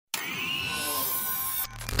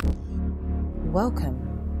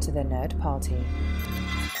Welcome to the Nerd Party.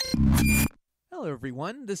 Hello,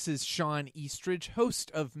 everyone. This is Shawn Eastridge, host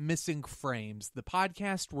of Missing Frames, the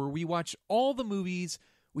podcast where we watch all the movies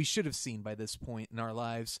we should have seen by this point in our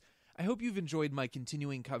lives. I hope you've enjoyed my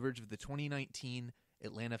continuing coverage of the 2019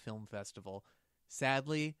 Atlanta Film Festival.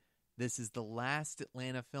 Sadly, this is the last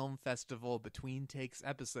Atlanta Film Festival Between Takes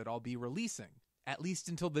episode I'll be releasing, at least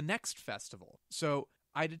until the next festival. So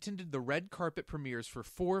I'd attended the red carpet premieres for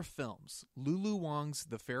 4 films: Lulu Wang's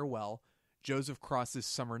The Farewell, Joseph Cross's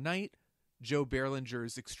Summer Night, Joe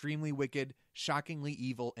Berlinger's Extremely Wicked, Shockingly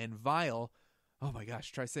Evil, and Vile. Oh my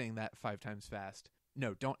gosh, try saying that 5 times fast.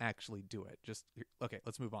 No, don't actually do it. Okay,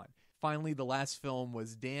 let's move on. Finally, the last film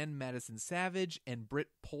was Dan Madison Savage and Britt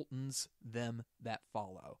Poulton's Them That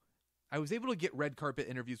Follow. I was able to get red carpet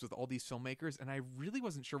interviews with all these filmmakers, and I really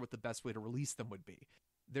wasn't sure what the best way to release them would be.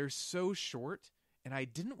 They're so short, and I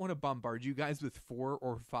didn't want to bombard you guys with 4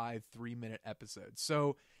 or 5 3-minute episodes.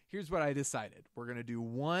 So here's what I decided. We're going to do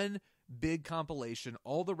one big compilation,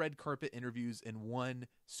 all the red carpet interviews in one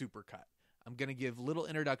supercut. I'm going to give little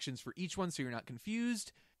introductions for each one so you're not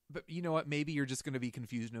confused. But you know what? Maybe you're just going to be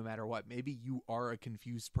confused no matter what. Maybe you are a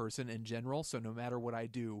confused person in general, so no matter what I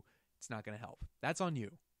do, it's not going to help. That's on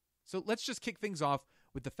you. So let's just kick things off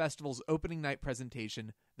with the festival's opening night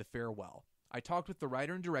presentation, The Farewell. I talked with the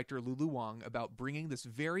writer and director Lulu Wang about bringing this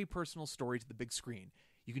very personal story to the big screen.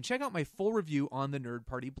 You can check out my full review on the Nerd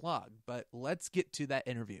Party blog, but let's get to that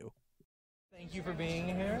interview. Thank you for being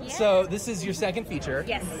here. Yeah. So this is your second feature,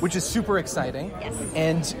 yes, which is super exciting. Yes.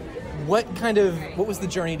 And what was the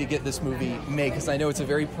journey to get this movie made? Because I know it's a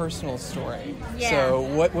very personal story. Yeah. So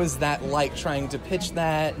what was that like trying to pitch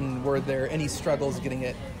that, and were there any struggles getting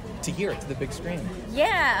it to hear it to the big screen?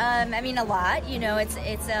 Yeah, I mean, a lot. You know, it's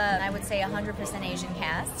I would say 100% Asian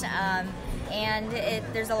cast. And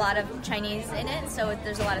there's a lot of Chinese in it, so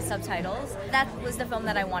there's a lot of subtitles. That was the film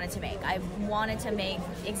that I wanted to make. I wanted to make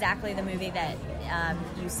exactly the movie that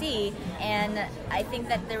you see, and I think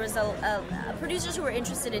that there was producers who were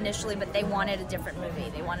interested initially, but they wanted a different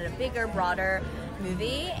movie. They wanted a bigger, broader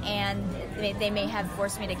movie, and they may have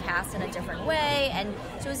forced me to cast in a different way, and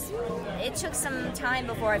so it took some time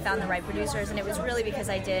before I found the right producers, and it was really because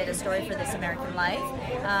I did A Story for This American Life,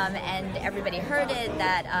 and everybody heard it,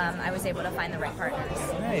 that I was able to find the right partners.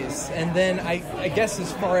 Nice. And then I guess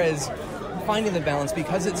as far as finding the balance,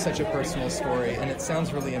 because it's such a personal story and it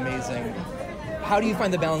sounds really amazing, how do you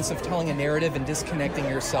find the balance of telling a narrative and disconnecting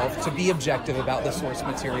yourself to be objective about the source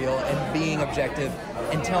material and being objective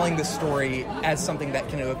and telling the story as something that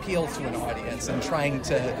can appeal to an audience, and trying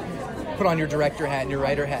to put on your director hat and your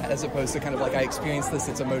writer hat as opposed to kind of like, I experienced this,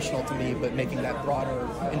 it's emotional to me, but making that broader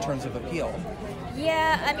in terms of appeal?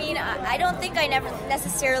 Yeah, I mean, I don't think I never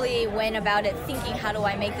necessarily went about it thinking, how do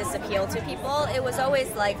I make this appeal to people? It was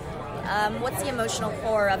always like, what's the emotional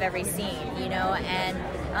core of every scene, you know, and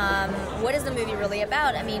what is the movie really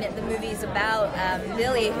about? I mean, the movie's about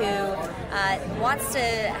Billy, who wants to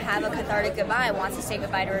have a cathartic goodbye, wants to say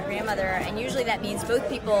goodbye to her grandmother, and usually that means both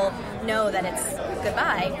people know that it's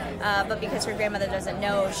goodbye, but because her grandmother doesn't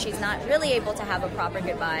know, she's not really able to have a proper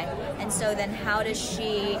goodbye, and so then how does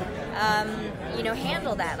she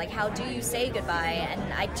handle that? Like, how do you say goodbye?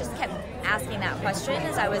 And I just kept asking that question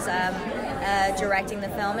as I was directing the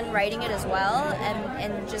film and writing it as well,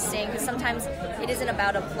 and just saying, because sometimes it isn't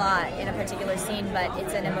about a plot in a particular scene, but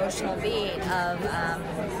it's an emotional beat of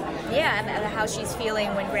how she's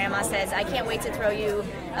feeling when grandma says, I can't wait to throw you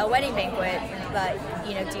a wedding banquet, but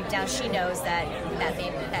deep down she knows that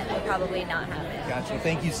will probably not happen. Gotcha.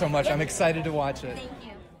 Thank you so much. I'm excited to watch it. Thank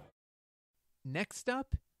you. Next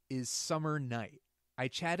up is Summer Night. I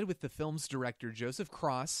chatted with the film's director, Joseph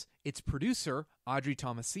Cross, its producer, Audrey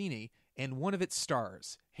Tommassini, and one of its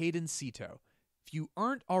stars, Hayden Szeto. If you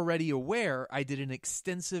aren't already aware, I did an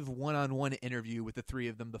extensive one-on-one interview with the 3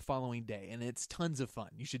 of them the following day, and it's tons of fun.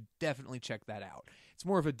 You should definitely check that out. It's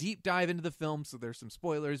more of a deep dive into the film, so there's some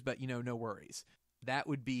spoilers, but no worries. That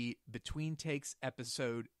would be Between Takes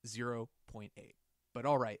episode 0.8. But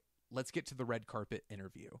all right, let's get to the red carpet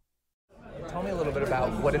interview. Tell me a little bit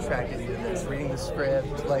about what attracted you to this, reading the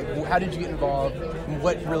script, like how did you get involved, and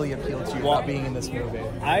what really appealed to you about being in this movie?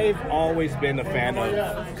 I've always been a fan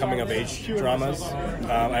of coming-of-age dramas.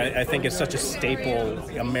 I think it's such a staple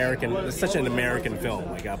it's such an American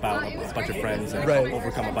film, like about a bunch of friends that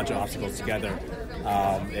overcome a bunch of obstacles together.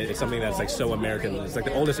 It's something that's like so American. It's like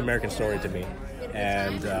the oldest American story to me.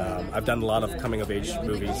 And I've done a lot of coming-of-age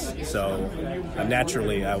movies, so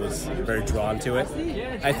naturally I was very drawn to it.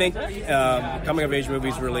 I think coming-of-age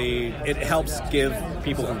movies really, it helps give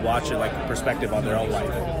people who watch it like perspective on their own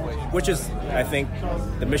life, which is, I think,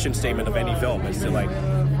 the mission statement of any film is to like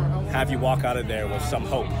have you walk out of there with some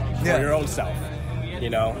hope for your own self. You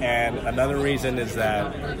know, and another reason is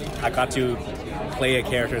that I got to play a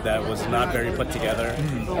character that was not very put together,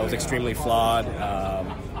 that was extremely flawed.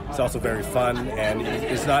 It's also very fun, and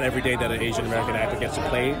it's not every day that an Asian American actor gets to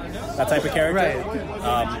play that type of character.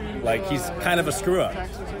 Right. Like, he's kind of a screw up,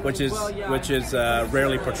 which is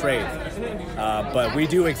rarely portrayed. But we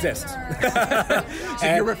do exist. So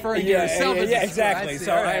you're referring to yourself as a exactly. screw.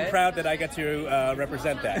 So I'm proud that I get to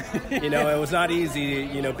represent that. You know, it was not easy,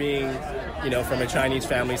 you know, being, you know, from a Chinese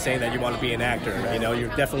family saying that you want to be an actor. You know,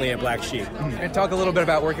 you're definitely a black sheep. And talk a little bit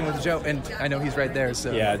about working with Joe, and I know he's right there.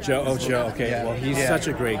 So yeah, Joe. Oh, Joe. Okay. Yeah. Well, he's such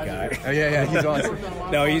a great guy. Oh yeah, he's awesome.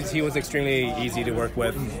 No, he was extremely easy to work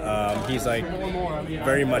with. He's like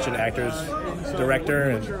very much an actor's director,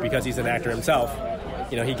 and because he's an actor himself,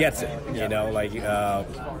 you know, he gets it. You know, like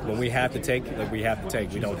when we have to take, like we have to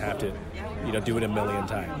take. We don't have to, you know, do it a million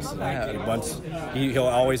times. Like, once he'll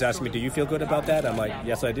always ask me, "Do you feel good about that?" I'm like,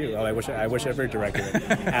 "Yes, I do." Oh, I wish every director would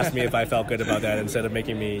ask me if I felt good about that instead of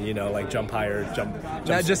making me, you know, like jump higher, jump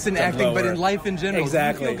not just in acting, lower. But in life in general.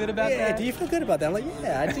 Exactly. Do you feel good about that? Do you feel good about that? I'm like,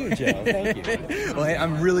 yeah, I do, Joe. Thank you. Well, hey,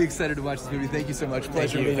 I'm really excited to watch this movie. Thank you so much.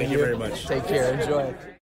 Pleasure meeting you. Thank you very much. Take care. Enjoy.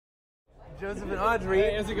 Joseph and Audrey,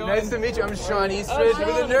 hey, how's it going? Nice to meet you. I'm Shawn Eastridge.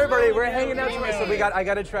 We're the Nerd Party. We're hanging out tonight, so I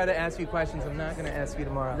got to try to ask you questions. I'm not going to ask you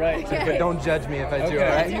tomorrow. Right. But don't judge me if I do. All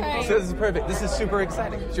right? Right. So this is perfect. This is super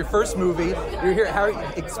exciting. It's your first movie. You're here. How are you?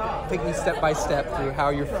 Take me step by step through how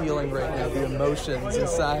you're feeling right now, the emotions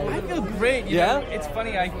inside. I feel great. You know, it's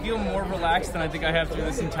funny. I feel more relaxed than I think I have through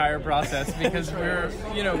this entire process because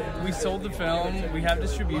we sold the film, we have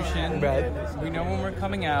distribution, we know when we're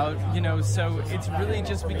coming out, you know, so it's really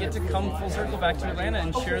just we get to come full circle back to Atlanta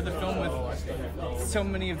and share the film with so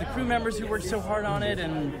many of the crew members who worked so hard on it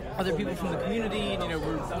and other people from the community. And, you know,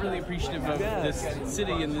 we're really appreciative of this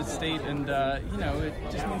city and this state, and you know, it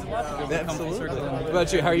just means a lot to be able to come full circle. What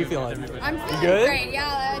about you? How are you feeling? I'm feeling good? Great.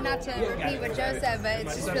 Yeah, not to repeat what Joe said, but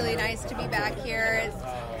it's just really nice to be back here.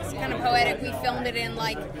 It's kind of poetic. We filmed it in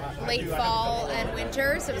like late fall and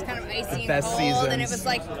winter, so it was kind of icy and cold, seasons. and it was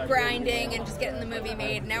like grinding and just getting the movie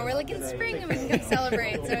made. Now we're like in spring and we can come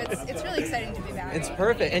celebrate, so it's really exciting to be back. It's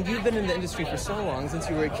perfect. And you've been in the industry for so long, since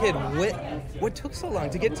you were a kid. What took so long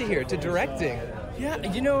to get to here, to directing?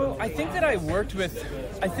 Yeah, you know, I think that I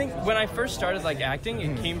think when I first started like acting,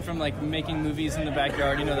 it came from like making movies in the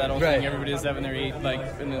backyard, you know, that old thing everybody does that when they're 8, like,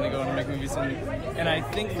 and then they go and make movies. And I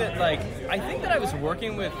think that I was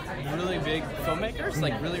working with really big filmmakers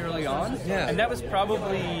like really early on. Yeah. And that was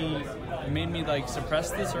probably made me like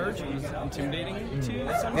suppress this urge. It was intimidating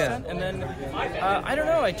to some extent. And then I don't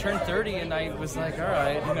know, I turned 30 and I was like, all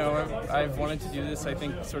right, you know, I've wanted to do this, I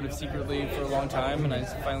think, sort of secretly for a long time, and I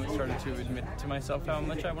finally started to admit to myself how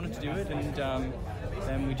much I wanted to do it, and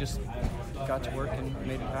then we just got to work and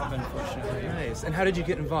made it happen, fortunately. Nice. And how did you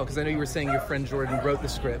get involved? Because I know you were saying your friend Jordan wrote the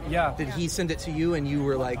script. Yeah. Did he send it to you and you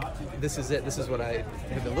were like, this is it, this is what I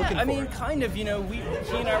have been looking for? I mean, kind of, you know, he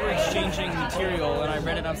and I were exchanging material, and I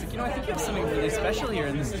read it and I was like, you know, I think you have something really special here,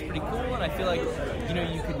 and this is pretty cool, and I feel like, you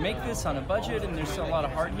know, you could make this on a budget, and there's still a lot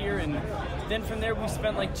of heart here, and then from there we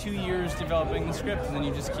spent like 2 years developing the script, and then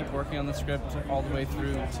you just keep working on the script all the way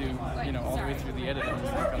through to, you know, all the way through the editing, and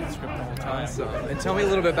work on the script the whole time. So, and tell me a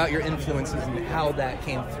little bit about your influences and how that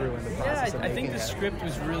came through in the process. I think the script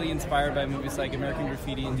was really inspired by movies like American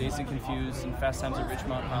Graffiti and Dazed and Confused and Fast Times at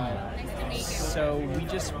Ridgemont High. So we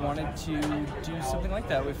just wanted to do something like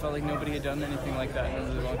that. We felt like nobody had done anything like that in a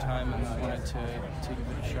really long time, and we wanted to give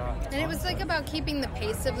it a shot. And it was like about keeping the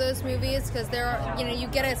pace of those movies, because there are, you know, you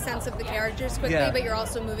get a sense of the characters quickly, but you're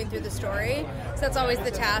also moving through the story. So that's always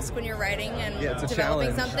the task when you're writing and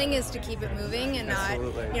developing something, is to keep it moving and not,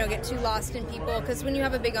 you know, get too lost in people. Because when you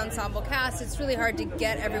have a big ensemble cast, it's really hard to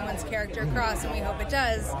get everyone's character across, and we hope it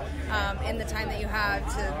does in the time that you have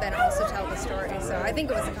to then also tell the story. So I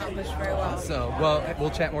think it was accomplished very well. So, well,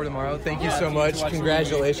 we'll chat more tomorrow. Thank you so much.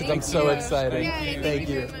 Congratulations. I'm so excited. Thank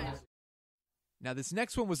you. Now, this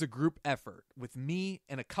next one was a group effort with me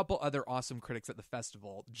and a couple other awesome critics at the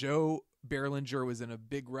festival. Joe Berlinger was in a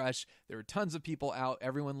big rush. There were tons of people out.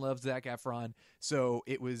 Everyone loved Zac Efron. So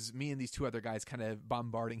it was me and these two other guys kind of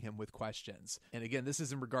bombarding him with questions. And again, this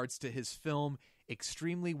is in regards to his film,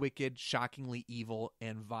 Extremely Wicked, Shockingly Evil,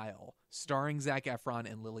 and Vile, starring Zac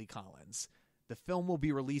Efron and Lily Collins. The film will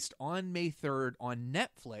be released on May 3rd on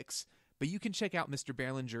Netflix, but you can check out Mr.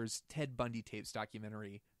 Berlinger's Ted Bundy Tapes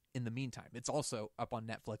documentary in the meantime. It's also up on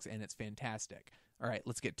Netflix, and it's fantastic. All right,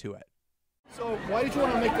 let's get to it. So why did you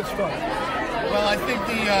want to make this film? Well, I think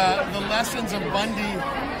the lessons of Bundy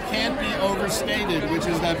can't be overstated, which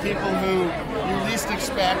is that people who you least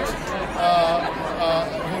expect,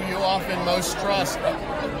 who you often in most trust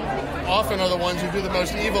often are the ones who do the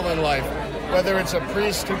most evil in life, whether it's a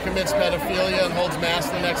priest who commits pedophilia and holds mass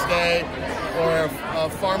the next day, or a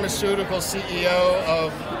pharmaceutical CEO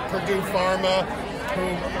of Purdue Pharma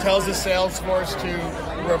who tells his sales force to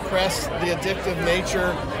repress the addictive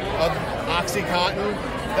nature of OxyContin.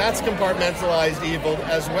 That's compartmentalized evil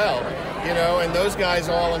as well, you know, and those guys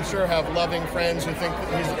all, I'm sure, have loving friends who think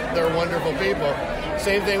they're wonderful people.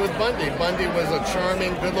 Same thing with Bundy. Bundy was a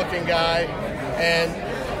charming, good-looking guy, and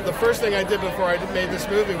the first thing I did before I made this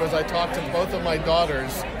movie was I talked to both of my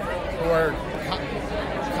daughters, who are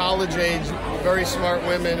college-age, very smart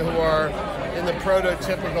women who are in the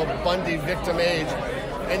prototypical Bundy victim age,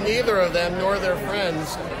 and neither of them nor their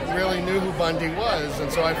friends really knew who Bundy was,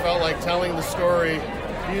 and so I felt like telling the story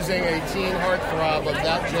using a teen heartthrob of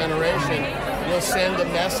that generation will send a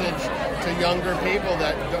message to younger people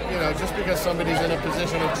that, you know, just because somebody's in a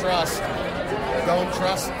position of trust, don't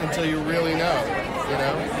trust until you really know. You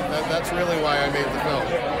know, that's really why I made the film.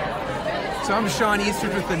 So I'm Shawn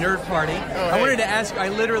Eastridge with the Nerd Party. I wanted to ask, I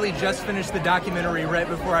literally just finished the documentary right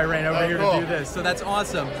before I ran over here to do this, so that's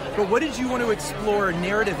awesome. But what did you want to explore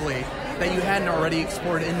narratively that you hadn't already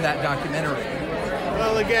explored in that documentary?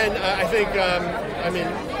 Well, again, I think,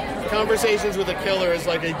 Conversations with a Killer is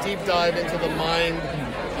like a deep dive into the mind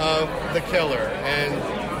of the killer,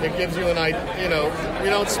 and it gives you an idea, you know, we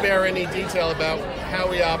don't spare any detail about how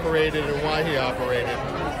he operated and why he operated.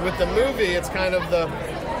 With the movie, it's kind of the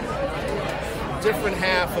different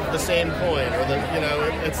half of the same coin, or the, you know,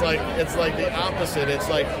 it's like the opposite. It's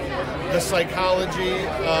like the psychology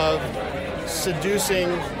of seducing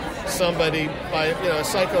somebody by, you know, a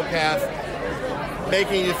psychopath,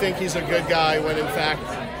 making you think he's a good guy when in fact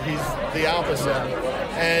he's the opposite.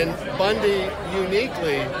 And Bundy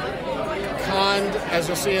uniquely conned, as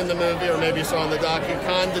you'll see in the movie, or maybe you saw in the doc, he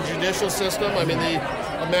conned the judicial system. I mean, the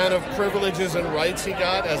amount of privileges and rights he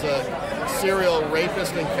got as a serial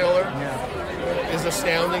rapist and killer is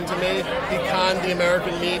astounding to me. He conned the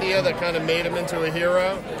American media that kind of made him into a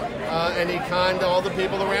hero, and he conned all the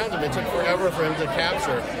people around him. It took forever for him to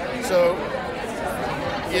capture. So,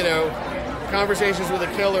 you know, Conversations with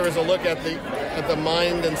a Killer is a look at the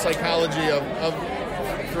mind and psychology of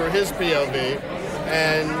through his POV,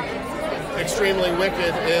 and Extremely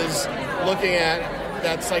Wicked is looking at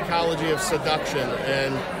that psychology of seduction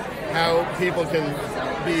and how people can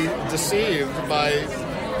be deceived by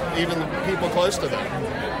even people close to them.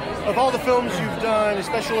 Of all the films you've done,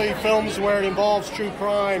 especially films where it involves true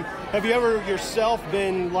crime, have you ever yourself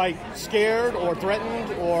been like scared or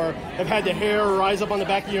threatened, or have had the hair rise up on the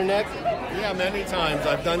back of your neck? Yeah, many times.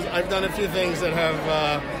 I've done a few things that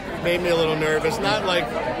have made me a little nervous. Not like,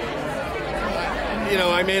 you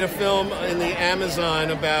know, I made a film in the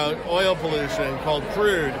Amazon about oil pollution called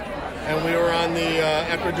Crude, and we were on the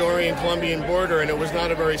Ecuadorian-Colombian border, and it was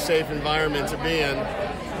not a very safe environment to be in.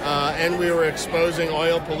 And we were exposing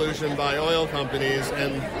oil pollution by oil companies,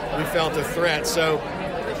 and we felt a threat. So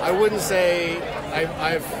I wouldn't say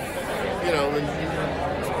I've you know,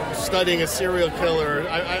 studying a serial killer,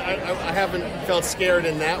 I haven't felt scared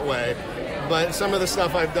in that way. But some of the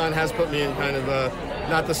stuff I've done has put me in kind of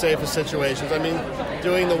not the safest situations. I mean,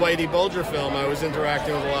 doing the Whitey Bulger film, I was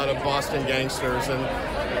interacting with a lot of Boston gangsters, and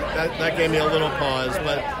that gave me a little pause.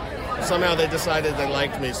 But somehow they decided they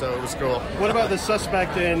liked me, so it was cool. What about the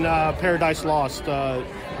suspect in Paradise Lost?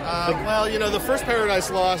 Well, you know, the first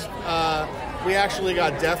Paradise Lost, we actually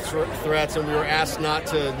got death threats, and we were asked not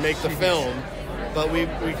to make the film, but we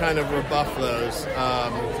kind of rebuffed those.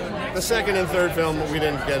 The second and third film, we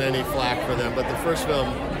didn't get any flack for them, but the first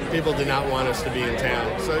film, people did not want us to be in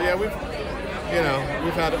town. So yeah, we've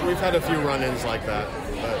had a few run-ins like that.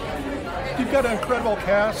 But You've got an incredible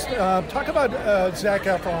cast. Talk about Zac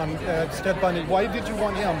Efron as Ted Bundy. Why did you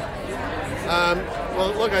want him?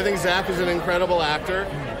 Well, look, I think Zac is an incredible actor,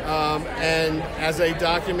 and as a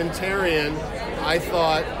documentarian, I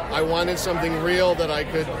thought I wanted something real that I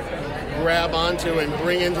could grab onto and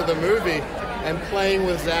bring into the movie. And playing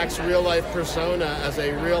with Zac's real-life persona as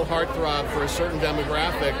a real heartthrob for a certain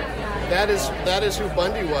demographic, that is who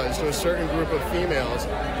Bundy was to a certain group of females.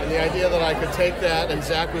 And the idea that I could take that, and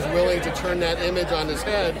Zac was willing to turn that image on his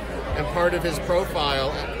head, and part of his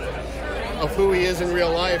profile of who he is in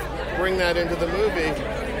real life, bring that into the movie,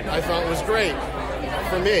 I thought was great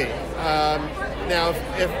for me. Now,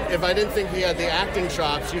 if I didn't think he had the acting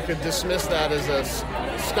chops, you could dismiss that as a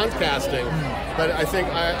stunt casting. But I think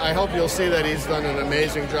I hope you'll see that he's done an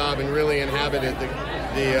amazing job and really inhabited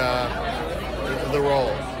the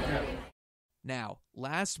role. Now,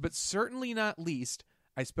 last but certainly not least,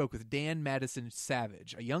 I spoke with Dan Madison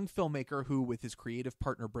Savage, a young filmmaker who, with his creative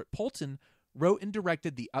partner Britt Poulton, wrote and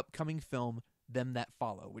directed the upcoming film Them That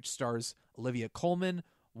Follow, which stars Olivia Colman,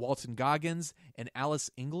 Walton Goggins, and Alice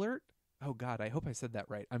Englert. Oh, God, I hope I said that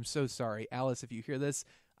right. I'm so sorry. Alice, if you hear this,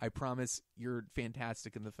 I promise you're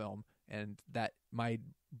fantastic in the film, and that my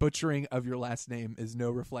butchering of your last name is no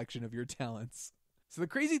reflection of your talents. So the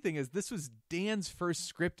crazy thing is, this was Dan's first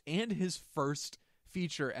script and his first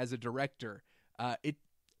feature as a director.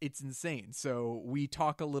 It's insane. So we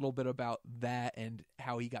talk a little bit about that and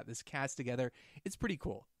how he got this cast together. It's pretty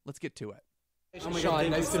cool. Let's get to it. Sean,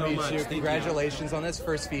 nice to meet you. Congratulations on this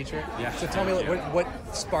first feature. Yeah. So tell me, what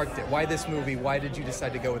sparked it? Why this movie? Why did you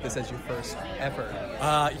decide to go with this as your first effort?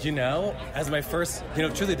 As my first,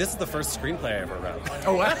 truly, this is the first screenplay I ever wrote.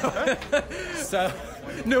 Oh, wow. So,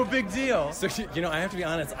 no big deal. So, I have to be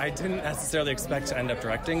honest, I didn't necessarily expect to end up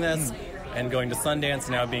directing this. And going to Sundance,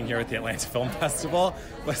 now being here at the Atlanta Film Festival.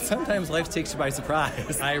 But sometimes life takes you by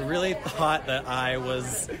surprise. I really thought that I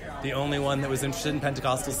was the only one that was interested in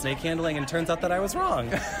Pentecostal snake handling, and it turns out that I was wrong.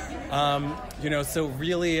 So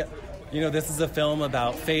really, this is a film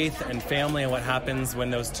about faith and family and what happens when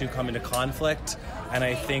those two come into conflict. And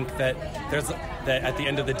I think that that at the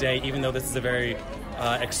end of the day, even though this is a very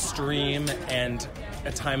extreme and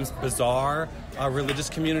at times bizarre religious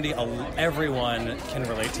community, everyone can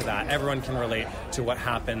relate to that. Everyone can relate to what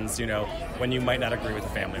happens, when you might not agree with a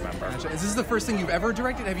family member. Gotcha. Is this the first thing you've ever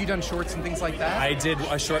directed? Have you done shorts and things like that? I did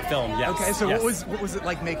a short film, yes. Okay, so yes. What was it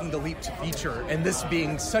like making the leap to feature, and this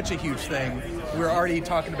being such a huge thing? We're already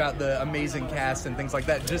talking about the amazing cast and things like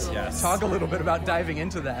that. Just talk a little bit about diving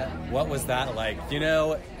into that. What was that like?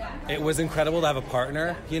 It was incredible to have a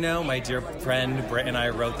partner. My dear friend Britt and I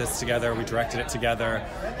wrote this together. We directed it together.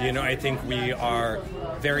 I think we are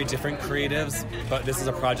very different creatives, but this is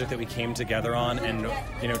a project that we came together on, and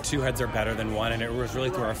two heads are better than one, and it was really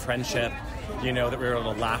through our friendship, that we were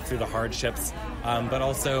able to laugh through the hardships, but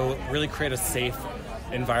also really create a safe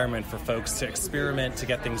environment for folks to experiment, to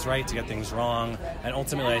get things right, to get things wrong, and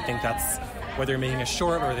ultimately I think that's, whether you're making a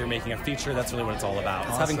short or whether you're making a feature, that's really what it's all about.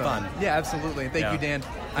 It's having fun. Yeah, absolutely. Thank you, Dan.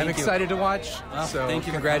 I'm excited to watch. So thank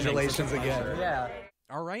you. Congratulations again. Yeah.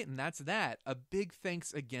 All right, and that's that. A big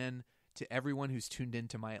thanks again to everyone who's tuned in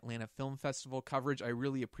to my Atlanta Film Festival coverage. I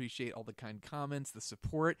really appreciate all the kind comments, the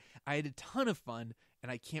support. I had a ton of fun,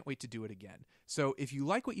 and I can't wait to do it again. So if you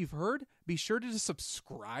like what you've heard, be sure to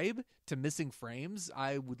subscribe to Missing Frames.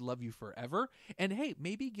 I would love you forever. And hey,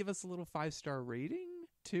 maybe give us a little 5-star rating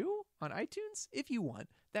too on iTunes if you want.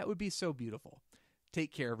 That would be so beautiful.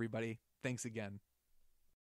 Take care, everybody. Thanks again.